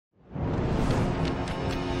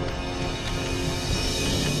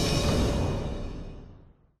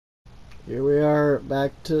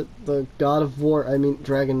back to the God of War, I mean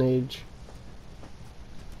Dragon Age.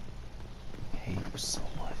 I hate her so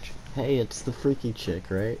much. Hey, it's the freaky chick,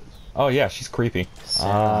 right? Oh yeah, she's creepy.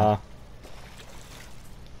 Sarah.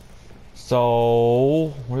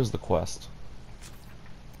 So where's the quest?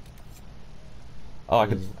 Oh, I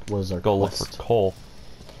could What is our go quest? look for coal.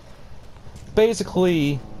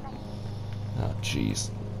 Basically, oh jeez,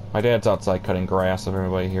 my dad's outside cutting grass. If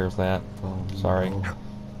everybody hears that, Oh, sorry. no.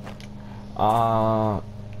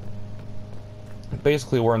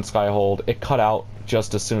 Basically, we're in Skyhold. It cut out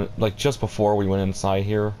just as soon, like just before we went inside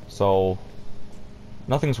here, so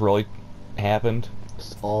nothing's really happened.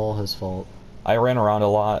 It's all his fault. I ran around a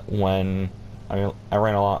lot when I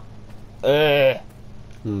ran a lot.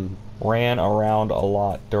 Ran around a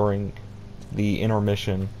lot during the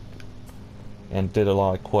intermission and did a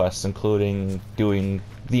lot of quests, including doing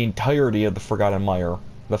the entirety of the Forgotten Mire,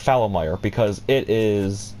 the Fallow Mire, because it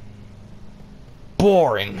is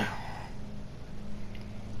boring.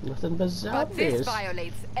 Nothing but zombies. But this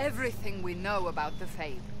violates everything we know about the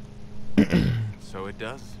Fade. So it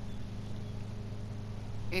does?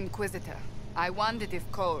 Inquisitor, I wondered if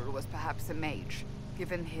Cole was perhaps a mage,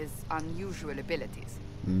 given his unusual abilities.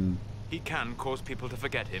 He can cause people to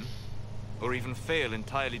forget him, or even fail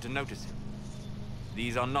entirely to notice him.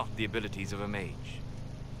 These are not the abilities of a mage.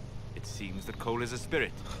 It seems that Cole is a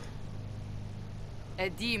spirit. A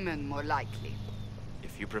demon, more likely.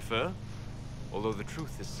 If you prefer, although the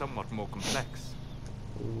truth is somewhat more complex.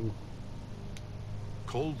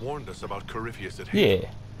 Cole warned us about Corypheus at Yeah. Haven.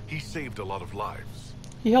 He saved a lot of lives.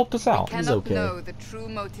 He helped us out. We He's cannot okay. know the true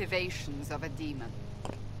motivations of a demon.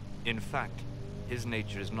 In fact, his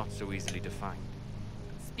nature is not so easily defined.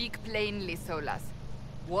 Speak plainly, Solas.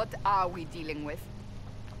 What are we dealing with?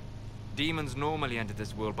 Demons normally enter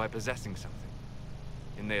this world by possessing something.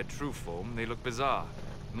 In their true form, they look bizarre,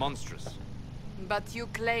 monstrous. But you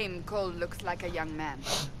claim Cole looks like a young man.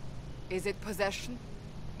 Is it possession?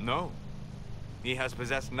 No. He has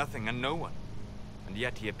possessed nothing and no one. And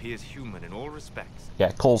yet he appears human in all respects.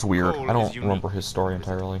 Yeah, Cole's weird. Cole I don't is unique. remember his story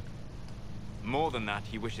entirely. More than that,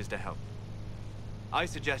 he wishes to help. I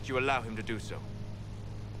suggest you allow him to do so.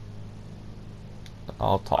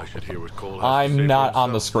 I'll I talk should with hear him. what Cole has to say I'm for not on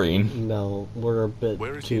the himself. screen. No, we're a bit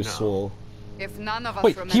Where is too he now? swole. If none of us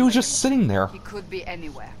Wait, remember he was just him, sitting there. he could be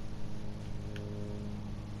anywhere.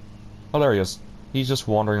 Oh, there he is. He's just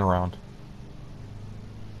wandering around.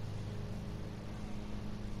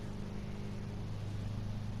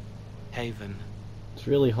 Haven. It's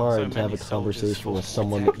really hard So to have a many soldiers conversation with fought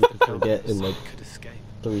someone to that you can protect forget in so like we could escape.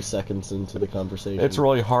 3 seconds into the conversation. It's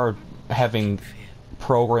really hard having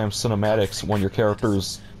programmed cinematics when your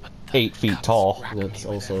character's 8 feet tall. That's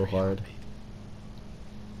also hard.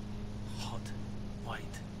 Hot, white,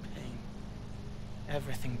 pain.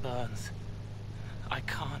 Everything burns. I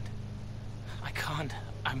can't.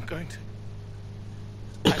 I'm going to.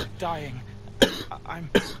 I'm dying. I'm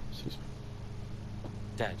Excuse me.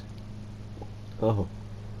 dead. Oh,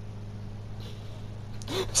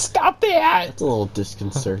 Stop that! that's a little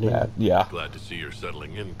disconcerting. Yeah. Glad to see you're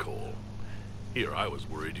settling in, Cole. Here, I was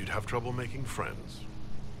worried you'd have trouble making friends.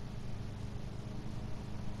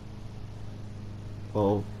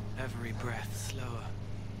 Oh, Every breath slower.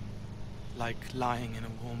 Like lying in a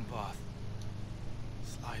warm bath.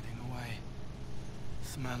 Sliding away.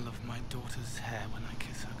 Smell of my daughter's hair when I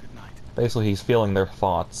kiss her goodnight. Basically, he's feeling their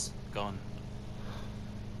thoughts. Gone.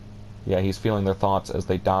 Yeah, he's feeling their thoughts as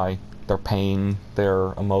they die. Their pain, their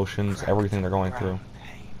emotions, Cracked everything they're going through. brown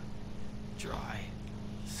Pain. Dry.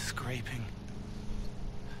 Scraping.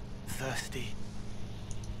 Thirsty.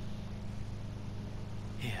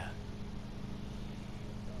 Here.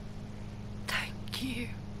 Thank you.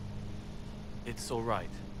 It's all right.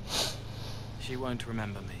 She won't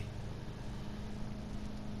remember me.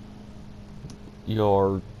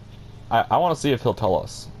 I want to see if he'll tell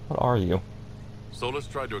us. What are you? Solus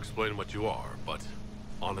tried to explain what you are, but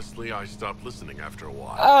honestly, I stopped listening after a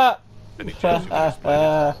while. Any chance you can explain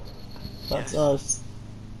it? that's Yes. us.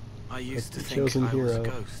 I used to the think chosen I was a hero.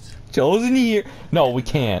 ghost. Chosen here. No, we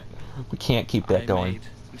can't. We can't keep that I going. made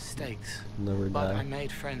mistakes, Never but I die.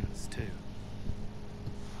 made friends too.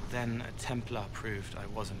 Then a Templar proved I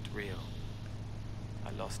wasn't real.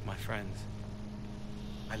 I lost my friends.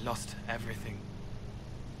 I lost everything.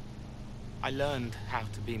 I learned how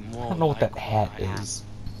to be more I don't know what like that hat I am. is.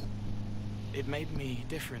 It made me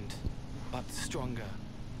different, but stronger.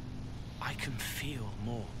 I can feel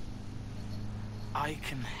more. I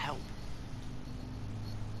can help.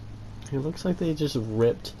 It looks like they just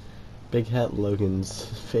ripped Big Hat Logan's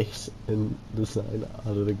face and design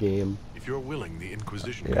out of the game. If you're willing, the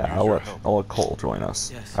Inquisition Yeah, can use your help. I'll let Cole join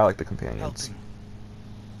us. Yes. I like the companions. Helping.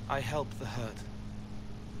 I help the hurt.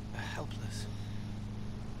 The helpless.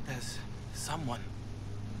 There's someone.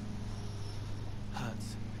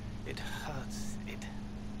 Hurts. It hurts. It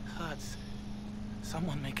hurts.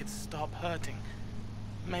 Someone make it stop hurting.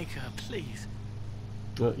 Make her, please.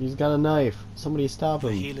 He's got a knife. Somebody stop The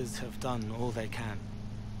him. healers have done all they can.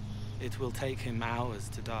 It will take him hours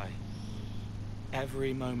to die.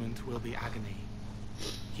 Every moment will be agony.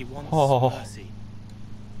 He wants mercy.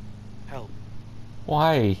 Help.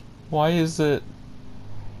 Why? Why is it...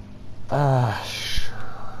 sure.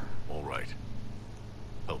 All right.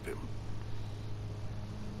 Help him.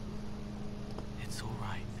 It's all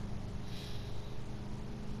right.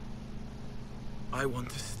 I want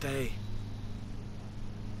to stay.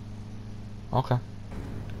 Okay.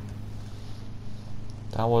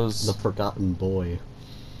 That was... The forgotten boy.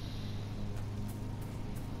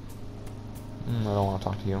 I don't want to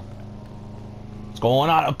talk to you. What's going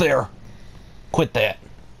on up there? Quit that.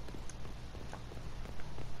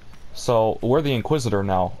 So, we're the Inquisitor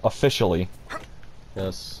now, officially.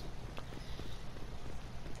 Yes.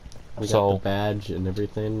 We got So- the badge and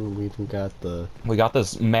everything. We even got the... We got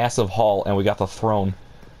this massive hall, and we got the throne,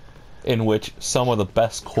 in which some of the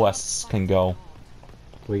best quests can go.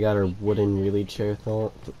 We got our wooden wheelie chair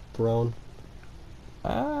throne.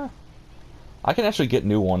 I can actually get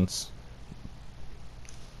new ones.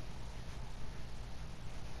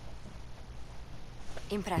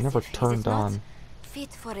 Impressive, Never is it turned not? on.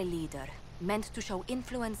 Fit for a leader, meant to show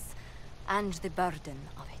influence and the burden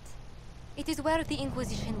of it. It is where the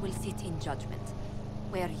Inquisition will sit in judgment,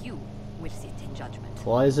 where you will sit in judgment.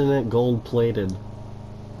 Why isn't it gold plated?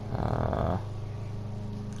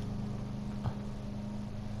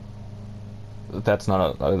 That's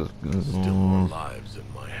not a... Still more lives in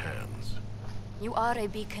my hands. You are a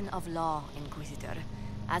beacon of law, Inquisitor,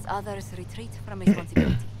 as others retreat from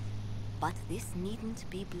responsibility. But this needn't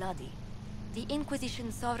be bloody. The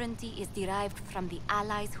Inquisition's sovereignty is derived from the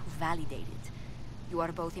allies who validate it. You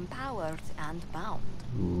are both empowered and bound.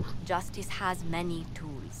 Ooh. Justice has many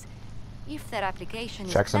tools. If their application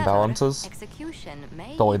is Checks and clever, balances? execution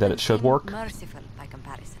may The way that even it should seem work? merciful by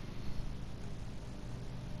comparison.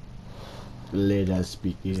 Let us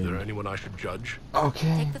begin. Is there anyone I should judge?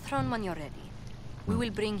 Okay. Take the throne when you're ready. We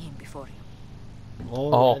will bring him before you.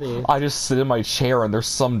 Already. Oh, I just sit in my chair and there's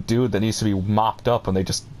some dude that needs to be mopped up and they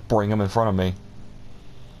just bring him in front of me.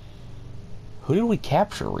 Who did we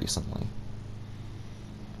capture recently?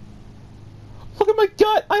 Look at my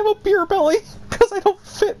gut! I have a beer belly! Because I don't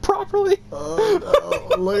fit properly! Oh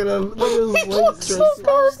no, look at him. Look at his legs. so This was a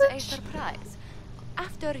garbage. surprise.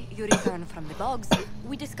 After you return from the bogs,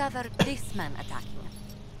 we discover this man attacking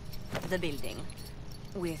the building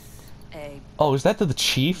with a Oh, is that the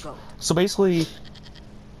chief? goat. So basically...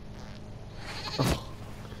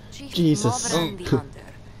 Chief Jesus. Movran the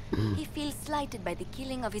Hunter. He feels slighted by the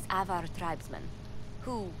killing of his Avar tribesmen,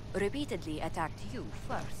 who repeatedly attacked you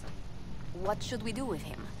first. What should we do with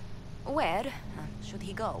him? Where should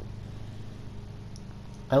he go?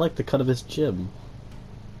 I like the cut of his jib.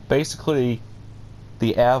 Basically,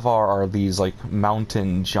 the Avar are these, like,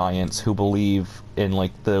 mountain giants who believe in,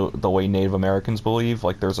 like, the way Native Americans believe,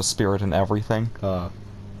 like, there's a spirit in everything.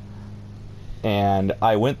 And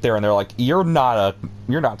I went there and they're like, you're not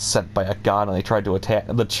sent by a god, and they tried to attack.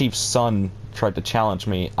 The chief's son tried to challenge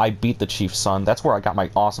me. I beat the chief's son. That's where I got my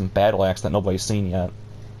awesome battle axe that nobody's seen yet.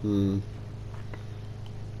 Hmm.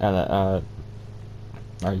 And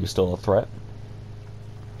are you still a threat?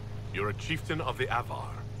 You're a chieftain of the Avar.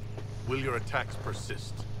 Will your attacks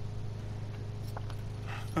persist?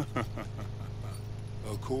 A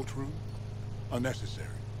courtroom? Unnecessary.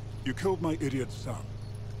 You killed my idiot son,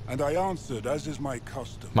 and I answered, as is my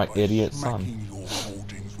custom, My by idiot son. smacking your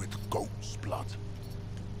holdings with goat's blood.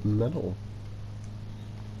 Metal.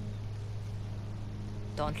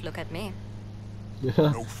 Don't look at me.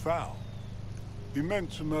 No foul. He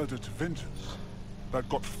meant to murder Tevinters, but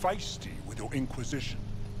got feisty with your Inquisition.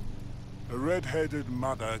 A red-headed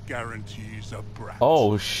mother guarantees a brat.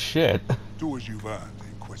 Oh, shit. Do as you've earned,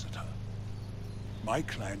 Inquisitor. My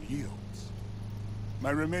clan yields.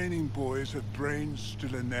 My remaining boys have brains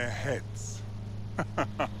still in their heads.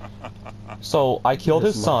 So, I killed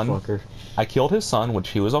This his son. motherfucker. I killed his son, which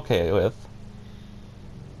he was okay with.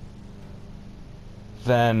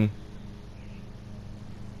 Then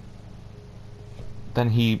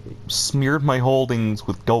he smeared my holdings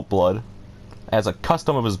with goat blood as a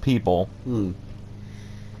custom of his people. Hmm.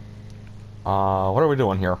 What are we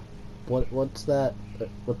doing here? What's that?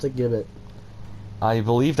 What's a gibbet? I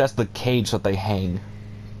believe that's the cage that they hang.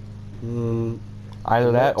 Hmm.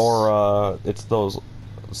 Either that What's- or it's those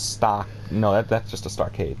stock. No, that's just a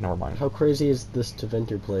stockade. Never mind. How crazy is this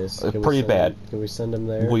Tevinter place? Can we Pretty send bad. Can we send him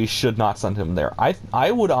there? We should not send him there.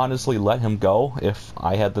 I would honestly let him go if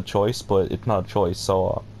I had the choice, but it's not a choice.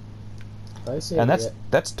 So, I say and we,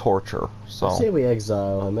 that's torture. So. I say we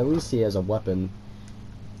exile him. At least he has a weapon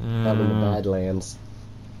out in the Badlands.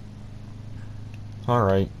 All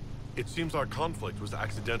right. It seems our conflict was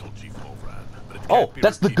accidental, Chief Mulfran, but it can't be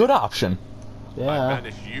that's the repeated. good option. I Yeah.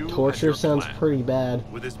 banish you and Torture your sounds clan pretty bad.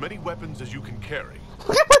 with as many weapons as you can carry.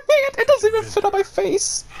 Look at my hand. It doesn't even fit on my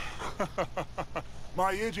face.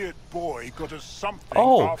 My idiot boy got us something.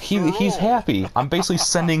 Oh, after he's all. happy. I'm basically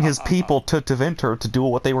sending his people to Tevinter to do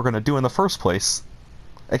what they were going to do in the first place.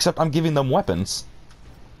 Except I'm giving them weapons.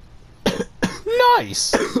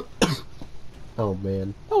 Nice! Oh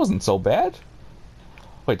man. That wasn't so bad.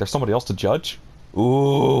 Wait, there's somebody else to judge?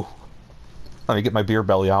 Ooh. Let me get my beer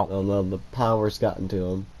belly out. Oh no, the power's gotten to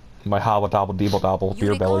him. My hobble dobble deeble dobble You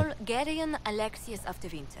beer recall belly. Gerion Alexius of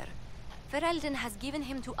Tevinter. Ferelden has given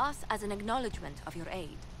him to us as an acknowledgement of your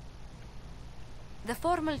aid. The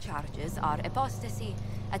formal charges are apostasy,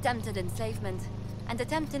 attempted enslavement, and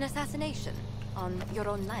attempted assassination on your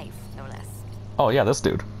own life, no less. Oh yeah, this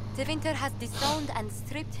dude. Tevinter has disowned and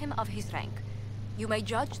stripped him of his rank. You may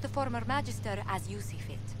judge the former magister as you see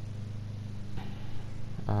fit.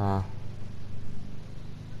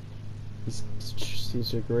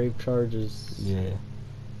 These are grave charges. Yeah.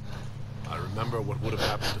 I remember what would have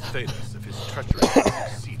happened to Thetis if his treachery had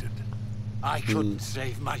succeeded. I couldn't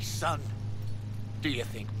save my son. Do you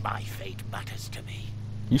think my fate matters to me?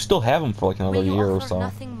 You still have him for like another Will you year or offer so.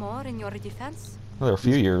 nothing more in your defense? Another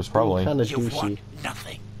few years, probably. Kind of You've won douchey.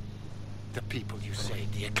 nothing. The people you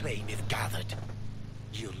saved, the acclaim you've gathered.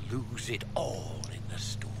 You'll lose it all in the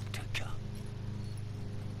storm to come.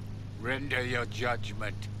 Render your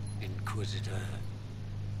judgment, Inquisitor.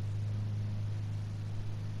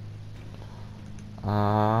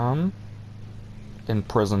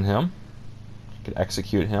 Imprison him. You could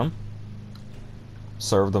execute him.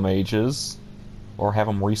 Serve the mages. Or have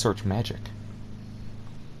him research magic.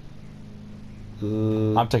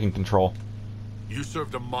 I'm taking control. You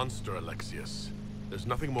served a monster, Alexius. There's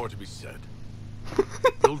nothing more to be said.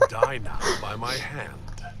 You'll die now by my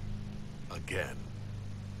hand. Again.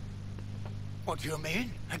 What do you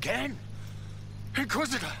mean? Again?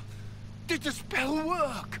 Inquisitor! Did the spell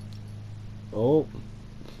work? Oh.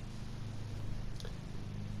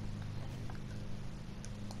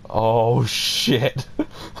 Oh shit.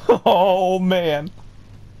 Oh man.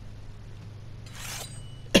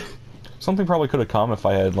 Something probably could have come if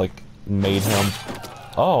I had like made him.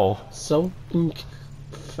 Oh. So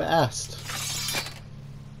fast.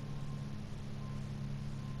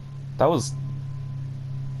 That was...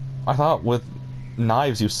 I thought with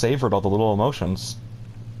knives you savored all the little emotions.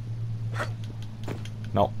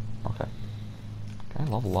 No. Okay. Can I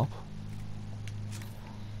level up?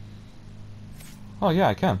 Oh yeah,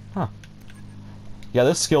 I can. Huh. Yeah,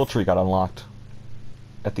 this skill tree got unlocked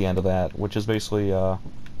at the end of that, which is basically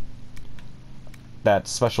that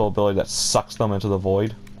special ability that sucks them into the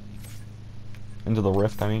void. Into the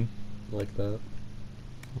rift, I mean. Like that.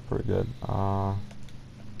 Pretty good.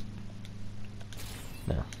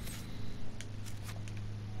 There.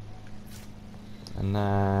 And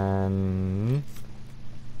then...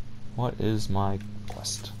 what is my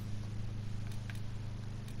quest?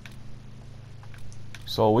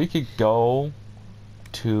 So we could go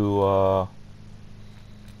to, oh,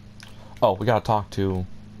 we gotta talk to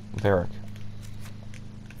Varric.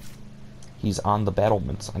 He's on the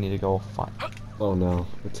battlements. I need to go find... Oh no,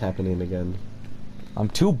 it's happening again. I'm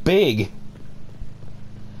too big!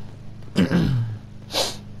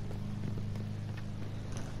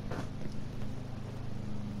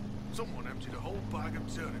 Someone emptied a whole bag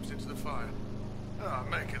of turnips into the fire. Ah,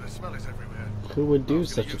 make it, the smell is everywhere. Who would do I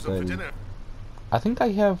was gonna such a use them for thing? dinner. I think I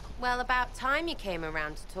have... Well, about time you came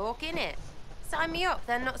around to talk, innit? Sign me up,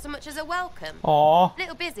 then not so much as a welcome. Aww.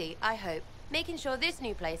 Little busy, I hope, making sure this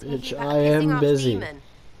new place can Bitch, keep I out am pissing busy. off demon.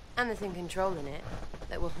 And the thing controlling it,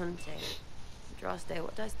 that we're hunting. Droste,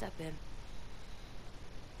 what did I step in?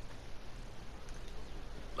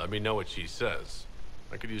 Let me know what she says.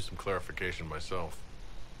 I could use some clarification myself.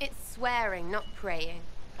 It's swearing, not praying.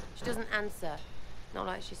 She doesn't answer. Not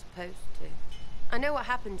like she's supposed to. I know what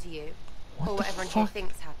happened to you. What or the what everyone here fuck?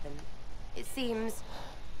 thinks happened. It seems...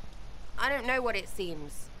 I don't know what it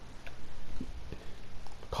seems.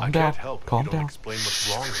 Calm I down. can't help if Calm you don't down. explain what's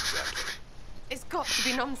wrong exactly. It's got to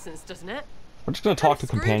be nonsense, doesn't it? We're just gonna Kind talk of to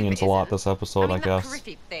screwed if companions it a lot isn't. this episode, I that guess.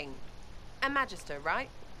 Carriffy thing. A magister, right?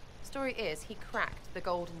 Story is, he cracked the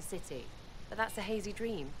Golden City. But that's a hazy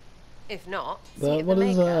dream. If not, see That, at what the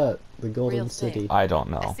is maker. that? The Golden Real City. thing. I don't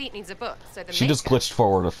A know. seat needs a book, so the She just maker. glitched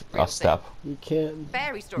forward Real a step. You can't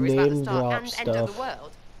Fairy stories about the name start drop and end of the stuff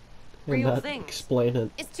world. and Real not things. explain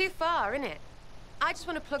it. It's too far, isn't it? I just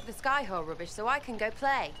want to plug the Skyhold rubbish so I can go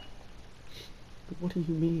play. What do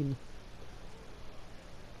you mean?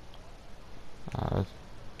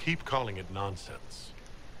 Keep calling it nonsense.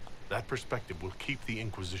 That perspective will keep the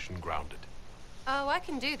Inquisition grounded. Oh, I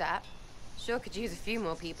can do that. Sure could use a few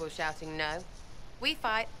more people shouting no. We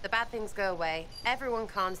fight, the bad things go away, everyone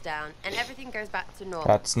calms down, and everything goes back to normal.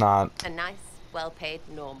 That's not A nice, well-paid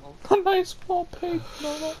normal. a nice well-paid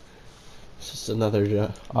normal. It's just another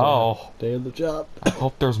job. Oh. Day of the job. I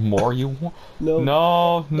hope there's more you want. No.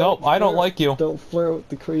 No, nope, I don't like you. Don't flirt with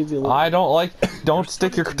the crazy little... I don't like. Don't You're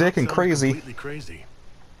stick your starting to dick in not sound crazy. Completely crazy.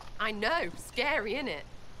 I know, scary, innit?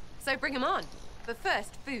 So bring 'em on. But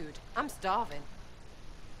first, food. I'm starving.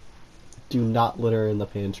 Do not litter in the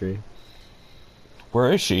pantry.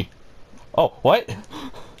 Where is she? Oh, what? Do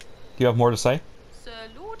you have more to say? Sir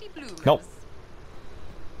Lordy Bloomers. Nope.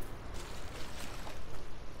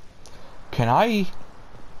 Can I?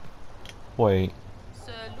 Wait.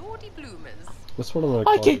 Sir Lordy Bloomers. That's what I'm gonna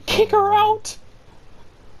I call can it. kick her out.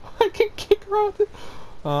 I can kick her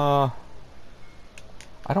out.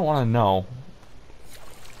 I don't want to know.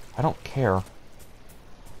 I don't care.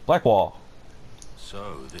 Blackwall.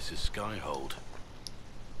 So, this is Skyhold.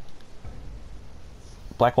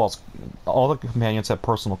 Blackwall's. All the companions have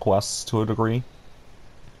personal quests to a degree.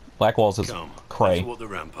 Blackwall's is Come, cray. let's walk the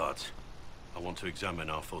ramparts. I want to examine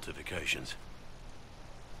our fortifications.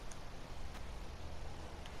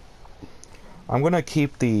 I'm gonna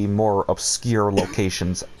keep the more obscure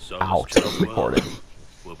locations So out let's of go well. recording.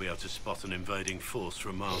 We'll be able to spot an invading force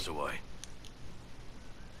from miles away.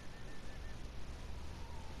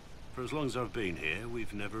 For as long as I've been here,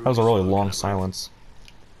 we've never... That was a really spoken long about- silence.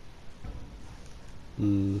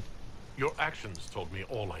 Your actions told me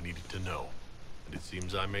all I needed to know. And it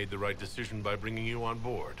seems I made the right decision by bringing you on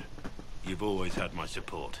board. You've always had my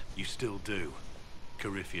support. You still do.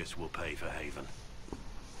 Corypheus will pay for Haven.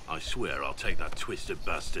 I swear I'll take that twisted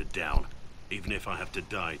bastard down, even if I have to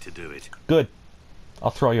die to do it. Good. I'll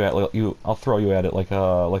throw you at you. I'll throw you at it like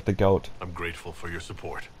the goat. I'm grateful for your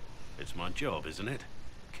support. It's my job, isn't it?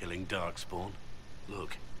 Killing Darkspawn.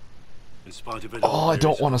 Look, in spite of it Oh, all, I there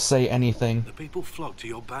don't is want to hope. say anything. The people flock to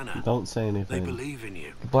your banner. Don't say They anything. believe in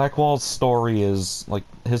you. Blackwall's story is like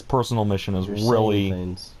his personal mission is You're saying really.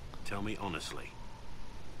 things. Tell me honestly,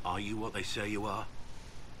 are you what they say you are?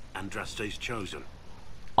 Andraste's chosen.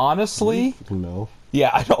 Honestly, No. yeah,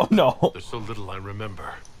 I don't know. There's so little I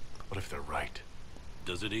remember. What if they're right?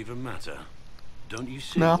 Does it even matter? Don't you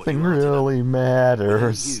see Nothing what you are to them? really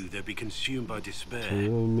matters. Without you, they'd be consumed by despair. To We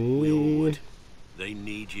all me. would. They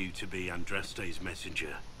need you to be Andraste's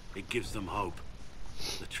messenger. It gives them hope.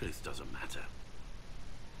 The truth doesn't matter.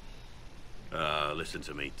 Listen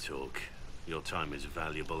to me talk. Your time is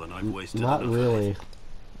valuable and I've wasted Not enough. really.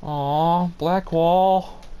 Aw,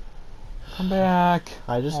 Blackwall, come back.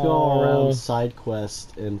 I just go Aw. around side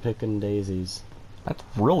quest and picking daisies. That's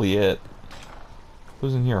really it.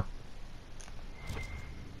 Who's in here?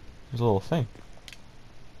 There's a little thing.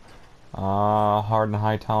 Hard and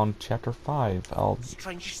Hightown, Chapter 5.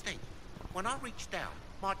 Strangest thing, when I reached down,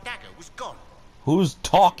 my dagger was gone. Who's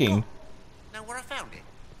talking? Know where I found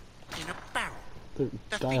it? In a barrel. The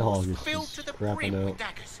The thing dialogue was is filled just to the crapping brim out. with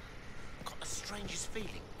daggers. Got the strangest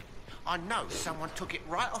feeling. I know someone took it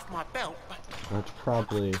right off my belt, but That's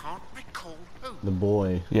probably I can't recall who. the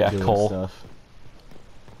boy Yeah, doing Cole. stuff.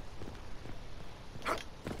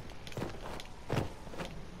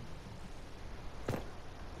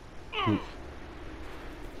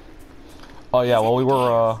 Oh yeah, well we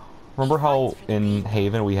were, remember how in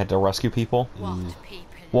Haven we had to rescue people?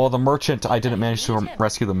 Well, the merchant, I didn't manage to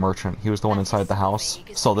rescue the merchant. He was the one inside the house.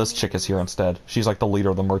 So this chick is here instead. She's like the leader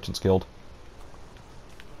of the Merchants Guild.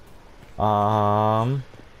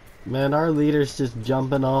 Man, our leader's just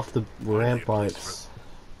jumping off the Finally, a place ramparts. for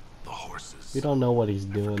the horses. We don't know what he's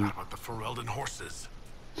I doing. forgot about the Ferelden horses.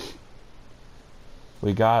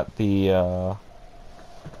 We got the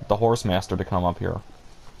horse master to come up here.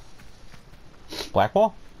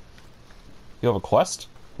 Blackwall? You have a quest?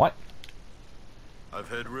 What? I've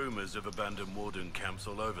heard rumors of abandoned warden camps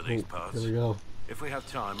all over these Oh, parts. here we go. If we have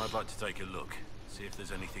time, I'd like to take a look. See if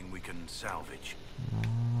there's anything we can salvage.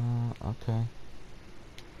 Okay.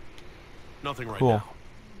 Nothing right Cool. now.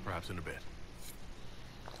 Perhaps in a bit.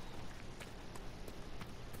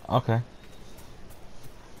 Okay.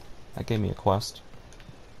 That gave me a quest.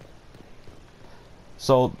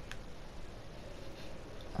 So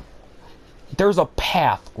there's a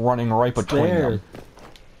path running right between There. them.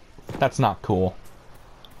 That's not cool.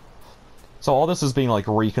 So all this is being like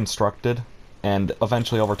reconstructed, and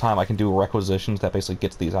eventually over time I can do requisitions that basically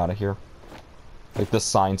gets these out of here. Like this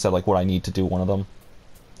sign said like what I need to do one of them.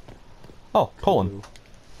 Oh, colon.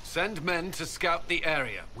 Send men to scout the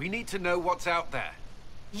area. We need to know what's out there.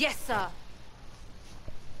 Yes, sir.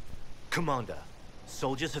 Commander,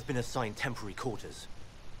 soldiers have been assigned temporary quarters.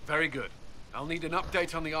 Very good. I'll need an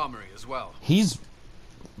update on the armory as well. He's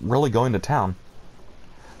really going to town.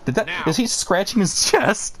 Did that? Now. Is he scratching his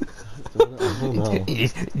chest? I don't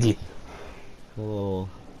know.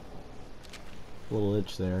 A little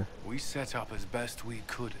itch there. We set up as best we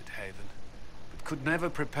could at Haven, but could never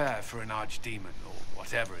prepare for an archdemon or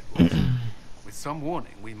whatever it was. With some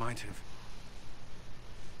warning, we might have.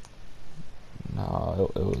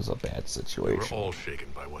 No, it was a bad We situation. were all shaken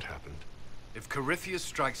by what happened. If Corypheus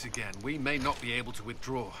strikes again, we may not be able to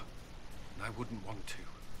withdraw. And I wouldn't want to.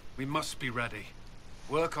 We must be ready.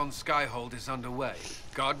 Work on Skyhold is underway.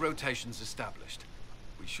 Guard rotations established.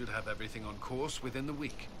 We should have everything on course within the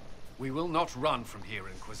week. We will not run from here,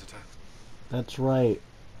 Inquisitor. That's right.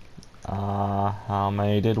 How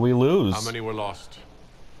many did we lose? How many were lost?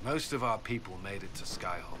 Most of our people made it to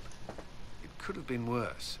Skyhold. It could have been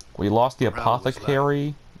worse. We lost the Morale was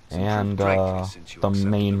apothecary low. and Greatly since you the accepted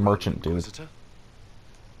main the role of merchant dude. Inquisitor.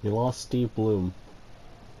 You lost Steve Bloom.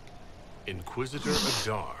 Inquisitor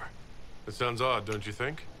Adar. That sounds odd, don't you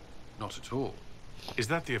think? Not at all. Is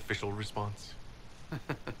that the official response?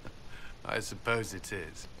 I suppose it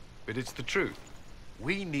is. But it's the truth.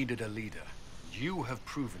 We needed a leader. You have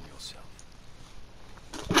proven yourself.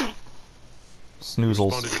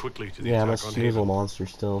 Snoozles. Responded quickly to the Yeah, I'm a attack on snoozle Haven. monster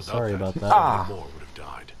still. Without Sorry about that. Ah. More would have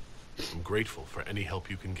died. I'm grateful for any help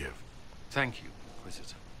you can give. Thank you,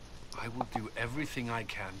 Inquisitor. I will do everything I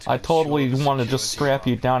can to I totally ensure the want to just security strap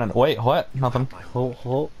you of down and wait. What? Nothing.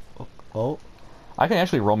 Oh. I can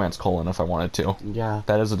actually romance Colin if I wanted to. Yeah.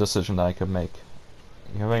 That is a decision that I could make.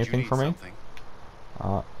 You have Did you anything need for me?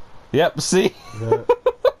 something? Yep. See.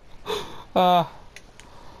 Yeah.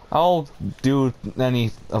 I'll do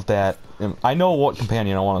any of that. I know what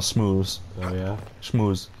companion I want to smooze. Oh yeah.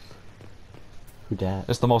 Schmooze. Who dat?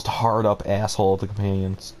 It's the most hard up asshole of the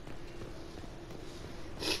companions.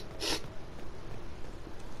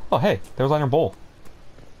 Oh hey, there's Iron Bull.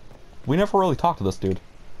 We never really talked to this dude.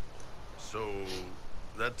 So,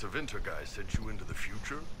 that Tevinter guy sent you into the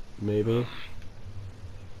future? Maybe.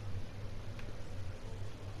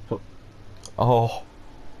 Oh.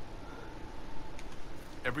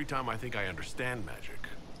 Every time I think I understand magic,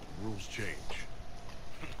 rules change.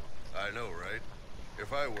 I know, right?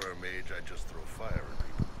 If I were a mage, I'd just throw fire at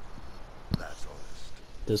people. That's honest.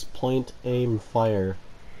 Just point, aim, fire.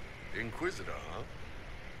 Inquisitor, huh?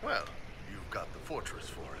 Well, you've got the fortress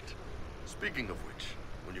for it. Speaking of which,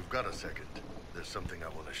 when you've got a second, there's something I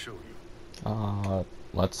want to show you.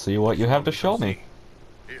 Let's see what you have to show me.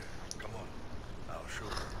 Here, come on. I'll show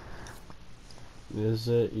you. Is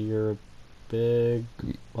it your big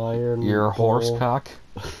iron Your bull? horse cock?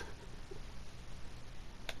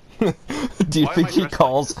 Do you Why am think I he dressed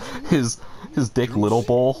calls like his dick Little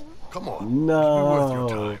Bull? Come on. No. It'll be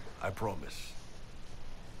worth your time, I promise.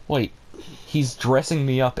 Wait, he's dressing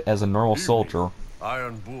me up as a normal soldier.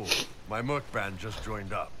 Iron Bull. My merc band just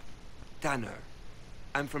joined up. Tanner.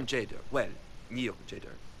 I'm from Jader. Well, near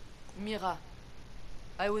Jader. Mira.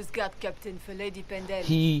 I was guard captain for Lady Pendel.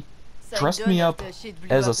 He Signed dressed on me up after she'd blew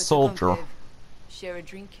as up a at the soldier conclave. Share a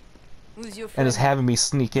drink? Who's your and friend? is having me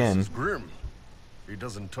sneak in. This is Grim. He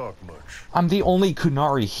doesn't talk much. I'm the only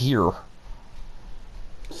Kunari here.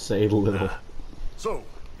 Say little. So,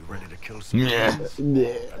 you ready to kill some Yeah.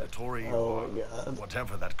 Predatory Oh or my God.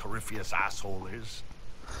 whatever that Corypheus asshole is?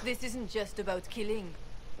 This isn't just about killing.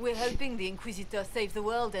 We're helping the Inquisitor save the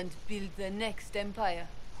world and build the next empire.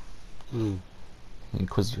 The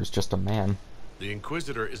Inquisitor's just a man. The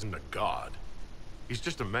Inquisitor isn't a god. He's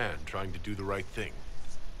just a man trying to do the right thing.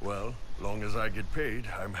 Well, long as I get paid,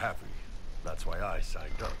 I'm happy. That's why I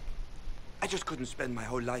signed up. I just couldn't spend my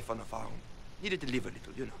whole life on a farm. Needed to live a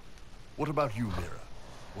little, you know. What about you, Mira?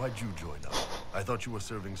 Why'd you join up? I thought you were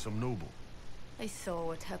serving some noble. I saw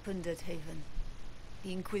what happened at Haven.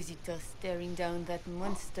 The Inquisitor staring down that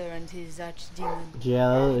monster and his archdemon. Yeah,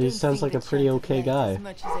 I he don't sounds think like a the pretty chant of okay light guy. As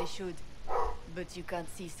much as I should. But you can't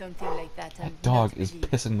see something like that and That dog not is believe.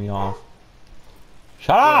 pissing me off.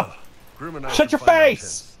 Shut up! Grim and I Shut should your find our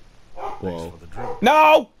face! tents. Thanks for the drink.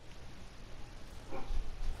 No!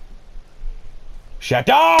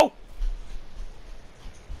 Shadow!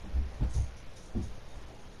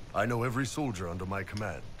 I know every soldier under my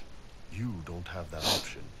command. You don't have that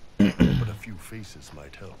option. But a few faces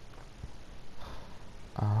might help.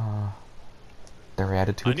 their I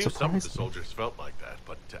attitude knew some of the surprised me. soldiers felt like that,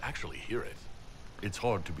 but to actually hear it, it's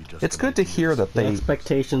hard to be just. It's good to hear that The they...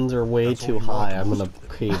 expectations are way That's all too you are high. to I'm most gonna of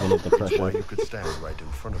them. cave under the It's why pressure. you could stand right in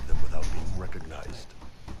front of them without being recognized.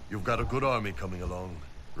 You've got a good army coming along.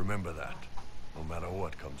 Remember that, no matter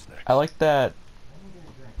what comes next. I like that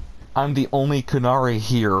I'm the only Kunari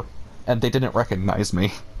here, and they didn't recognize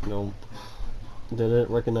me. No. They didn't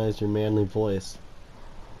recognize your manly voice.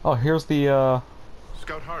 Oh, here's the,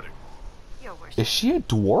 Scout Harding. Your worship. Is she a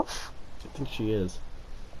dwarf? I think she is.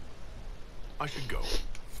 I should go.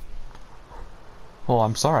 Well,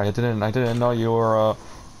 I'm sorry, I didn't know you were,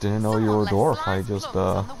 didn't know you were a dwarf. I just,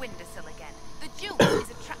 On the windowsill again. The jewel is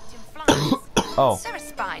attracting flies. Oh. There are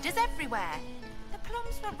spiders everywhere. The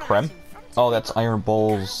plums were right Creme? in front of Oh, me. that's Iron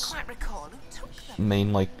Bull's Can't quite recall who took them.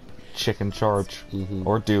 main, like, chick in charge.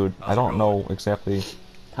 Or dude. I don't know exactly.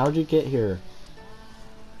 How'd you get here?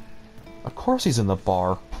 Of course he's in the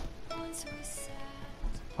bar.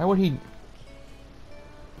 Why would he...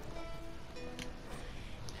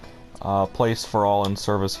 place for all in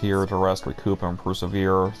service here to rest, recoup, and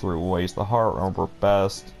persevere through ways the heart. Remember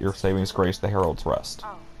best, your savings grace, the herald's rest.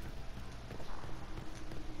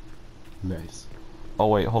 Nice. Oh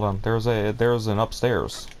wait, hold on. There's an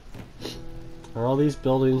upstairs. Are all these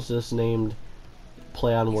buildings just named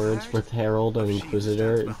play on words with Herald and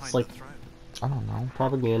Inquisitor? It's like, I don't know.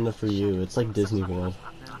 propaganda for you. It's like Disney World.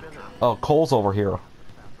 Oh, Cole's over here.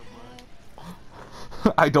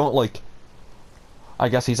 I don't like... I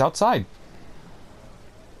guess he's outside.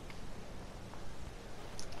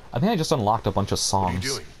 I think I just unlocked a bunch of songs. What are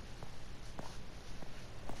you doing?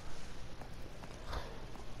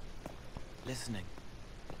 Listening.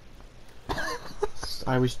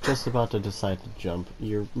 I was just about to decide to jump.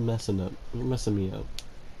 You're messing me up.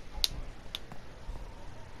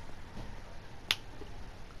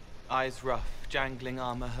 Eyes rough, jangling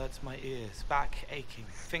armor hurts my ears, back aching,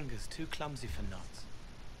 fingers too clumsy for knots.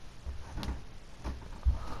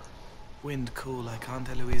 Wind cool like Aunt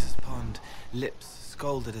Eloise's pond, lips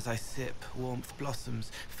scalded as I sip, warmth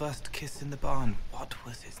blossoms, first kiss in the barn. What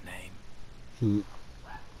was his name?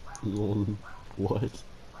 What?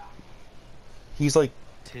 He's like...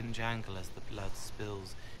 Tin jangle as the blood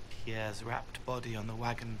spills, Pierre's wrapped body on the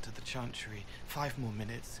wagon to the chantry. 5 more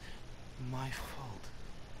minutes. My fault.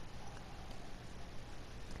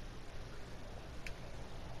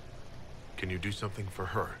 Can you do something for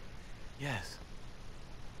her? Yes.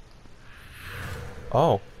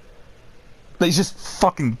 Oh. He's just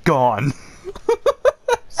fucking gone.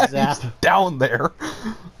 Zap. He's down there.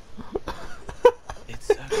 It's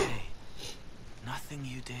okay. Nothing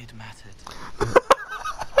you did mattered.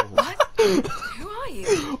 What? Who are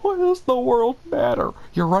you? Why does the world matter?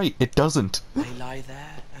 You're right, it doesn't. They lie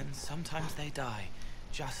there, and sometimes they die,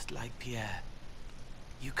 just like Pierre.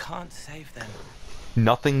 You can't save them.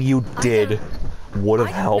 Nothing you did would have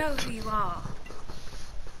I don't know helped. who you are.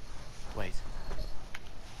 Wait.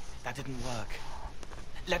 That didn't work.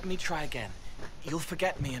 Let me try again. You'll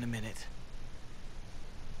forget me in a minute.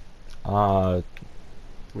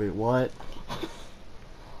 Wait, what?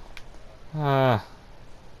 I'll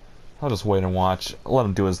just wait and watch. Let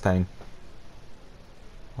him do his thing.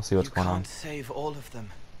 I'll see what's going on. You can't save all of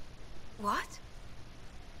them. What?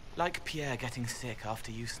 Like Pierre getting sick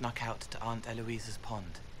after you snuck out to Aunt Eloise's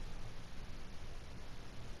pond.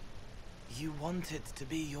 You want it to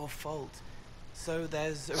be your fault, so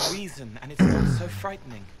there's a reason, and it's not so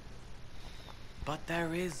frightening. But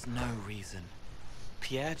there is no reason.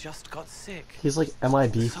 Pierre just got sick. He's like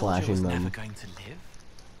MIB The soldier flashing was them. never going to live.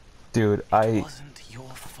 Dude, It wasn't your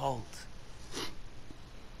fault.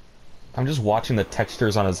 I'm just watching the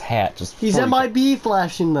textures on his hat. Just He's MIB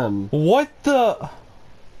flashing them. What the?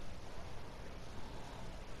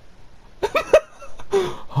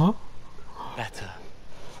 Huh? Better.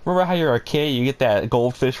 Remember how you're a kid, you get that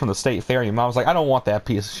goldfish from the state fair, and your mom's like, I don't want that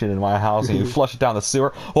piece of shit in my house, and you flush it down the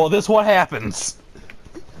sewer? Well, this what happens.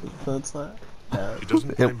 That's not... She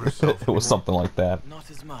doesn't blame herself It was something like that. Not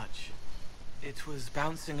as much. It was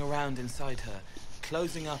bouncing around inside her,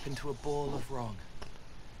 closing up into a ball of wrong.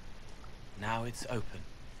 Now it's open.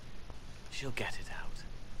 She'll get it out.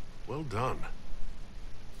 Well done.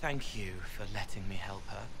 Thank you for letting me help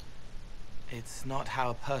her. It's not how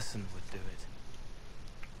a person would do it.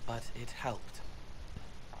 But it helped.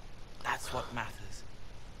 That's what matters.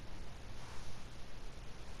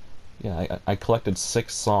 Yeah, I collected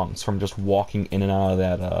 6 songs from just walking in and out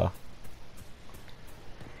of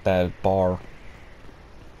that bar.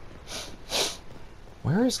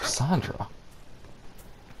 Where is Cassandra?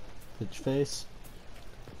 Bitch face.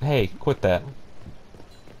 Hey, quit that.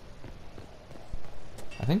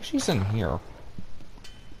 I think she's in here.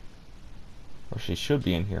 Or she should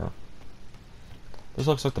be in here. This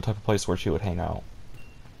looks like the type of place where she would hang out.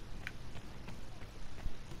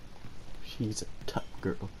 She's a tough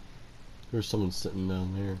girl. There's someone sitting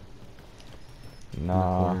down there.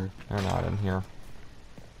 Nah, they're not in here.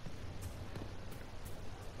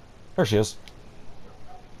 There she is.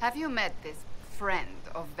 Have you met this friend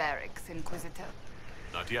of Varric's, Inquisitor?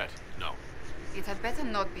 Not yet, no. It had better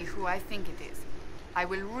not be who I think it is. I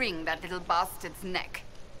will wring that little bastard's neck.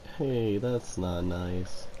 Hey, that's not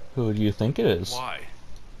nice. Who do you think it is? Why?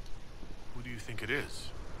 Who do you think it is?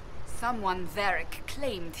 Someone Varric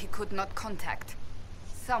claimed he could not contact.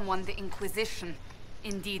 Someone the Inquisition,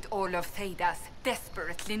 indeed all of Thedas,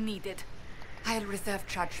 desperately needed. I'll reserve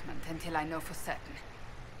judgment until I know for certain.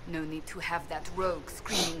 No need to have that rogue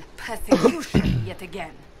screaming persecution yet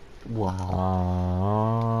again.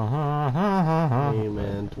 Wow. Hey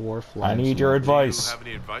man, dwarf lives. I need your advice. Do you have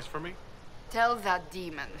any advice for me? Tell that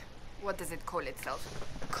demon, what does it call itself?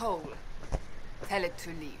 Cole. Tell it to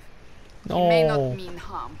leave. No. He may not mean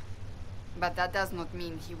harm, but that does not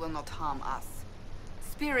mean he will not harm us.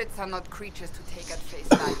 Spirits are not creatures to take at face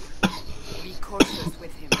value. Be cautious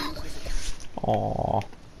with him, Inquisitor. Aww.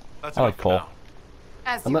 That's I like Cole.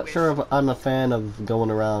 I'm not sure if I'm a fan of going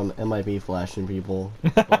around MIB flashing people,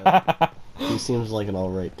 but he seems like an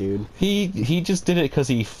alright dude. He just did it because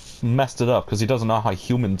he messed it up, because he doesn't know how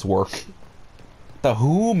humans work. The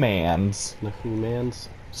Who-mans. The Who-mans?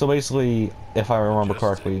 So basically, if I remember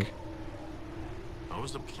correctly... How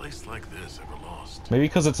was a place like this ever lost? Maybe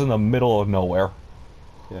because it's in the middle of nowhere.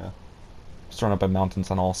 Yeah. Surrounded by mountains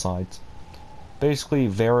on all sides. Basically,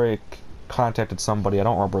 Varric contacted somebody, I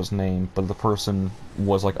don't remember his name, but the person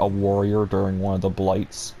was like a warrior during one of the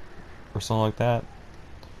blights or something like that.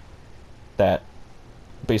 That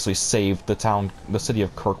basically saved the city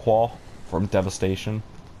of Kirkwall from devastation.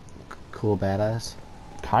 Cool badass.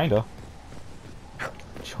 Kinda.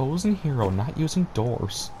 Chosen hero, not using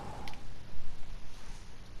doors.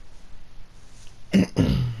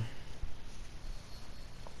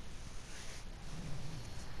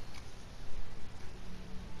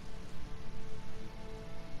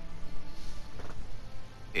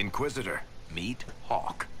 Inquisitor, meet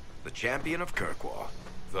Hawk, the champion of Kirkwall.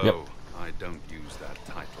 Though I don't use that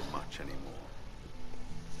title much anymore.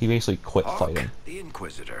 He basically quit Hawk, fighting. the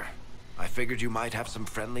Inquisitor. I figured you might have some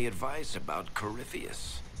friendly advice about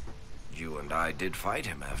Corypheus. You and I did fight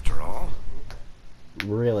him after all.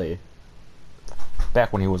 Really?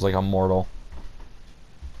 Back when he was like immortal.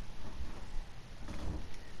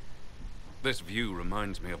 This view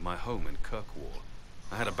reminds me of my home in Kirkwall.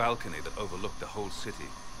 I had a balcony that overlooked the whole city.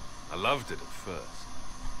 I loved it at first.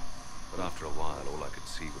 But after a while, all I could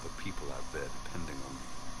see were the people out there depending on me.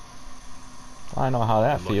 I know how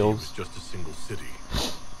that Lucky feels. It was just a single city.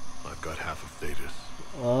 I've got half of Thedas.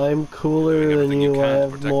 I'm cooler than you, I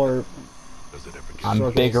have more... Does it ever get I'm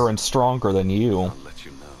struggles? bigger and stronger than you. I'll let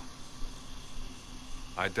you know.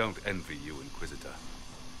 I don't envy you, Inquisitor.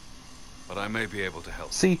 But I may be able to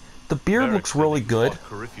help. See, the beard Varric looks said really he good. fought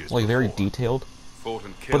Corypheus Like, very before. detailed. Fought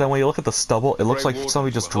and But killed. then when you look at the stubble, it looks Grey like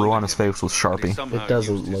somebody Wardens just were drew on holding his him, face with and he Sharpie. somehow It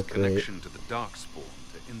doesn't used his look great. connection to the Darkspawn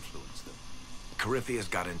to influence them. Corypheus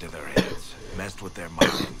got into their heads, messed with their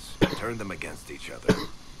minds, turned them against each other.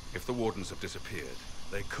 If the Wardens have disappeared,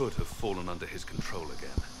 they could have fallen under his control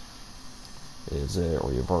again. Is it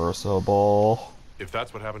reversible? If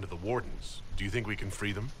that's what happened to the Wardens, do you think we can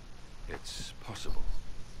free them? It's possible.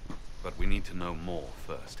 But we need to know more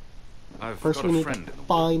first. I've First got we a need friend to in the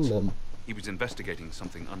find Wardens. them. He was investigating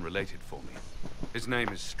something unrelated for me. His name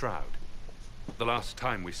is Stroud. The last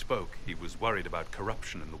time we spoke, he was worried about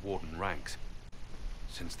corruption in the Warden ranks.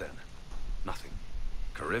 Since then, nothing.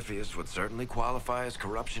 Corypheus would certainly qualify as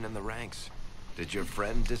corruption in the ranks. Did your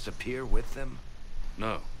friend disappear with them?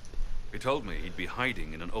 No. He told me he'd be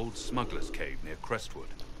hiding in an old smuggler's cave near Crestwood.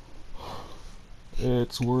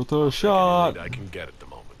 It's worth a shot. I can get at the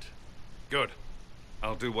moment. Good.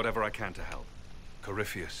 I'll do whatever I can to help.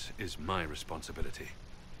 Corypheus is my responsibility.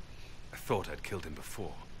 I thought I'd killed him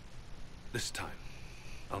before. This time,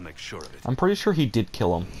 I'll make sure of it. I'm pretty sure he did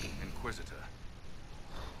kill him. Inquisitor.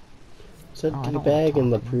 Is that I don't D-bag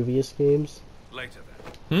in wanna the previous games? Later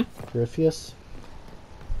then. Corypheus?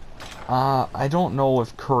 I don't know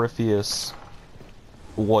if Corypheus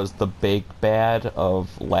was the big bad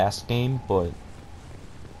of last game, but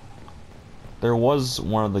there was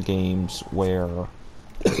one of the games where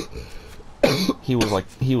he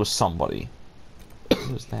was somebody.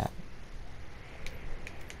 Who was that?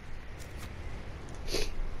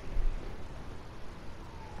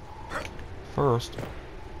 First,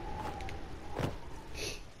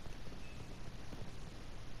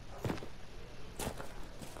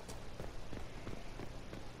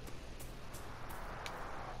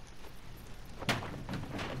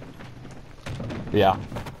 Yeah.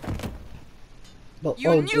 But,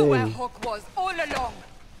 You knew where Hawk was all along.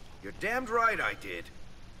 You're damned right I did.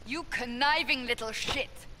 You conniving little shit.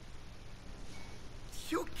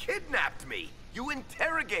 You kidnapped me. You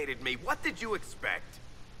interrogated me. What did you expect?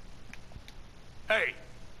 Hey,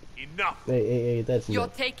 enough. Hey, that's You're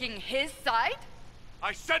enough. taking his side?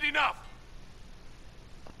 I said enough.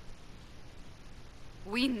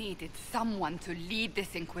 We needed someone to lead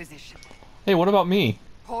this Inquisition. Hey, what about me?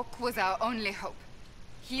 Hawk was our only hope.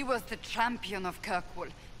 He was the champion of Kirkwall.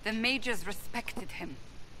 The mages respected him.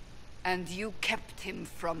 And you kept him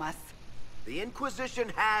from us. The Inquisition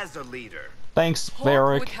has a leader. Thanks, Hawk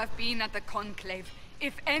Varric. would have been at the Conclave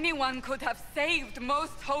if anyone could have saved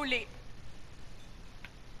Most Holy.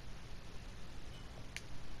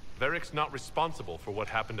 Varric's not responsible for what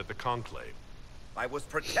happened at the Conclave. I was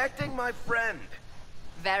protecting my friend.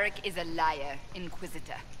 Varric is a liar,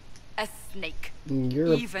 Inquisitor. A snake.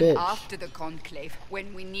 You're a Even bitch. after the Conclave,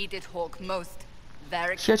 when we needed Hawk most,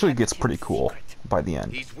 Varric She actually kept gets him pretty cool secret. by the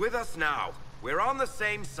end. He's with us now. We're on the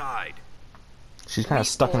same side. She's kind We of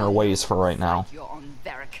stuck in her all ways know for right what now. side You're on,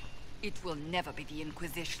 Varric. It will never be the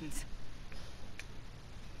Inquisition's.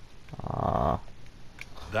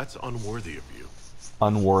 That's unworthy of you.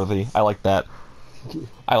 Unworthy. I like that.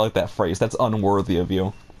 I like that phrase. That's unworthy of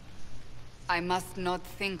you. I must not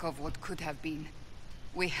think of what could have been.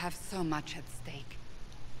 We have so much at stake.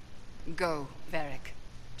 Go, Varric.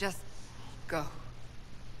 Just go.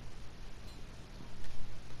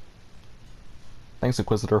 Thanks,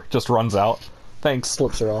 Inquisitor. Just runs out. Thanks.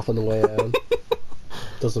 Flips her off on the way out.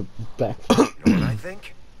 Does a back. You know what I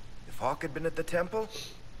think? If Hawk had been at the temple,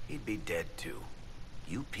 he'd be dead too.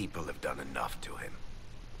 You people have done enough to him.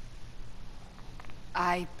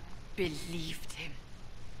 I believed him.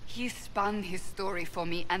 He spun his story for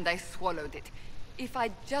me and I swallowed it. If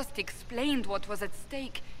I just explained what was at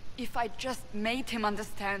stake, if I just made him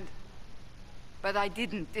understand. But I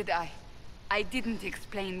didn't, did I? I didn't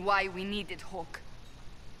explain why we needed Hawk.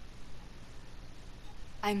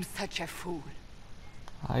 I'm such a fool.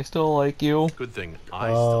 I still like you. Good thing I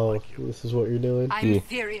still like you. This is what you're doing? I'm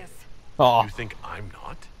serious. Oh. You think I'm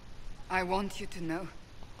not? I want you to know.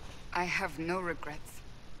 I have no regrets.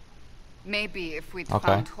 Maybe if we'd Okay.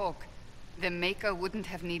 found Hawk, the Maker wouldn't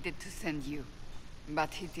have needed to send you.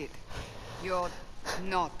 But he did. You're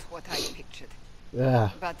not what I pictured.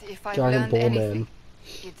 Yeah. But if I've Giant learned bull anything, man.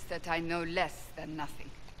 it's that I know less than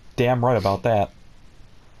nothing. Damn right about that.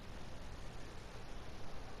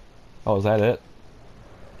 Oh, is that it?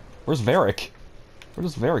 Where's Varric? Where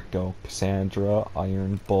does Varric go? Cassandra,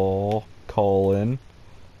 Iron Bull, Colin,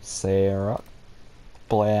 Sarah,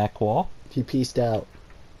 Blackwall. He pieced out.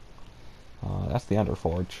 That's the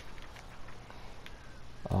Underforge.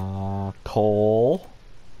 Cole.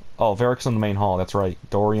 Oh, Varric's in the main hall, that's right.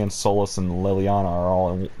 Dorian, Solus, and Liliana are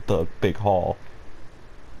all in the big hall.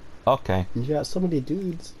 Okay. You got so many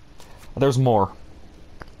dudes. There's more.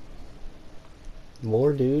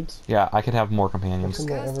 More dudes? Yeah, I could have more companions. How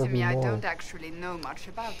can there Occurs ever to be me I more? don't actually know much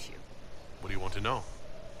about you. What do you want to know?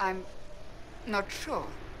 I'm not sure.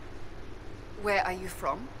 Where are you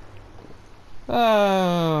from?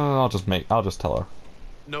 I'll just tell her.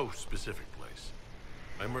 No specific place.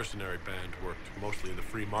 My mercenary band worked mostly in the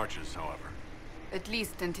free marches, however. At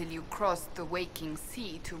least until you crossed the waking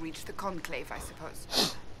sea to reach the Conclave, I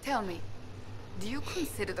suppose. Tell me, do you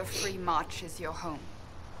consider the Free Marches your home?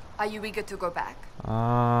 Are you eager to go back?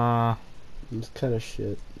 It's kind of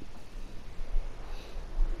shit.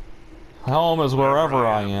 Home is wherever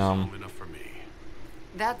I am.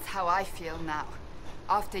 That's how I feel now,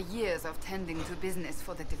 after years of tending to business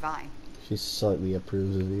for the Divine. She slightly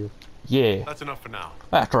approves of you. Yeah. That's enough for now.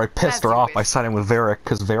 After I pissed As her you off by wish. siding with Varric,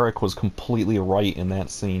 because Varric was completely right in that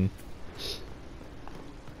scene.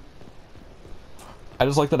 I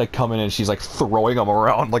just like that I come in and she's like throwing him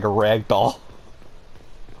around like a rag doll.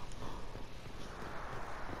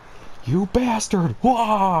 You bastard!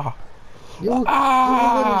 Wah! You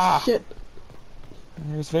little shit!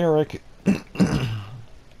 There's Varric.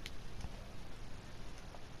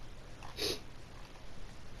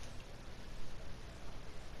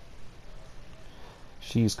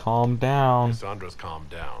 She's calmed down. Cassandra's calmed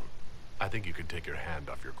down. I think you could take your hand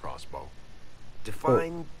off your crossbow.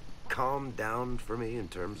 Define calm down for me in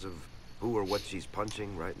terms of who or what she's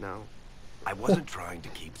punching right now. I wasn't trying to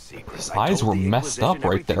keep secrets. His I eyes told were the messed Inquisition up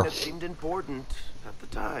right everything there. that seemed important at the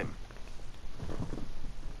time.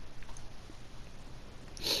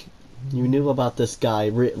 You knew about this guy.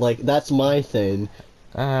 Like, that's my thing.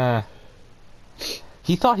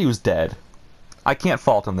 He thought he was dead. I can't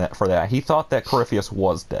fault him for that. He thought that Corypheus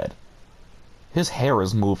was dead. His hair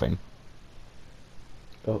is moving.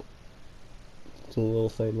 Oh. to the little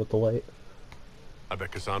thing with the light. I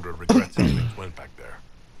bet Cassandra regrets how things went back there.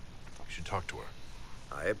 You should talk to her.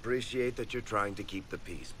 I appreciate that you're trying to keep the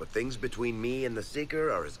peace, but things between me and the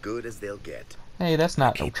Seeker are as good as they'll get. Hey, that's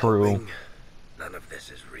not Keep true. hoping none of this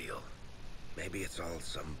is real. Maybe it's all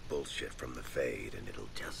some bullshit from the Fade and it'll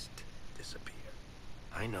just disappear.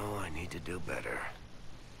 I know I need to do better.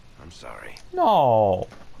 I'm sorry. No,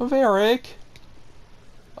 Varric.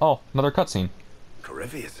 Oh, another cutscene.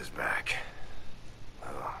 Corypheus is back.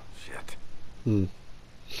 Oh, shit.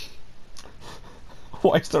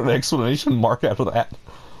 Why is there an exclamation mark after that?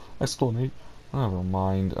 Exclamation. Never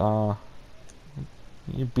mind.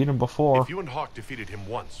 You beat him before. If you and Hawk defeated him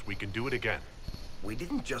once, we can do it again. We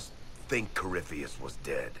didn't just think Corypheus was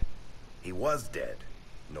dead. He was dead.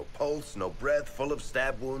 No pulse, no breath, full of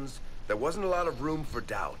stab wounds. There wasn't a lot of room for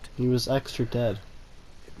doubt. He was extra dead.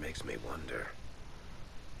 It makes me wonder.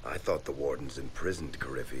 I thought the Wardens imprisoned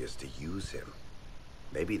Corypheus to use him.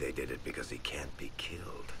 Maybe they did it because he can't be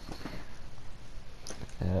killed.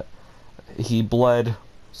 He bled,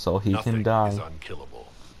 so he Nothing can die. is unkillable.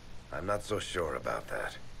 I'm not so sure about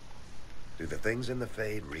that. Do the things in the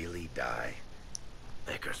Fade really die?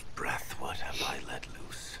 Maker's breath, what have I let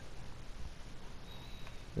loose?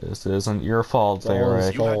 This isn't your fault, It's all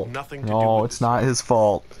his Varric. fault. No, it's not his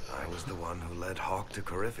fault. I was the one who led Hawk to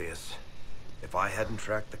Corypheus. If I hadn't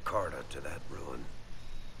tracked the Carta to that ruin.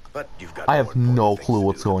 But you've got I have no clue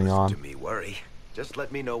what's going on. to me worry. Just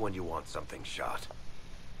let me know when you want something shot.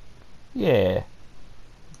 Yeah.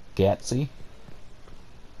 Gatsy.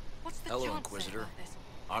 Hello, Inquisitor.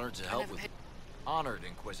 Honored to help with... Honored,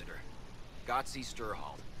 Inquisitor. Gotzi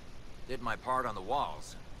Sturhald. Did my part on the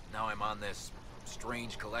walls. Now I'm on this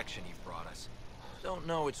strange collection you've brought us. Don't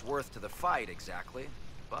know its worth to the fight exactly,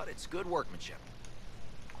 but it's good workmanship.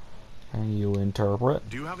 Can you interpret?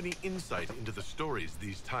 Do you have any insight into the stories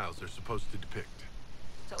these tiles are supposed to depict?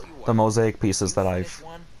 Tell you what, The mosaic pieces that finish I've...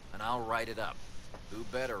 one, and I'll write it up. Who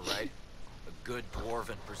better, right? A good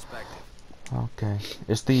dwarven perspective. Okay.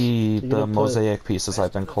 It's the mosaic pieces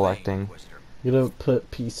I've been collecting. You don't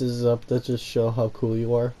put pieces up that just show how cool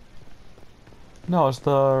you are? No, it's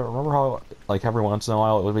the... Remember how, like, every once in a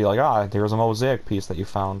while it would be like, ah, there's a mosaic piece that you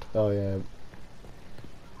found. Oh, yeah.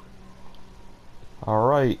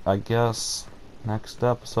 Alright, I guess next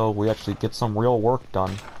episode we actually get some real work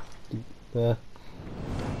done. Yeah.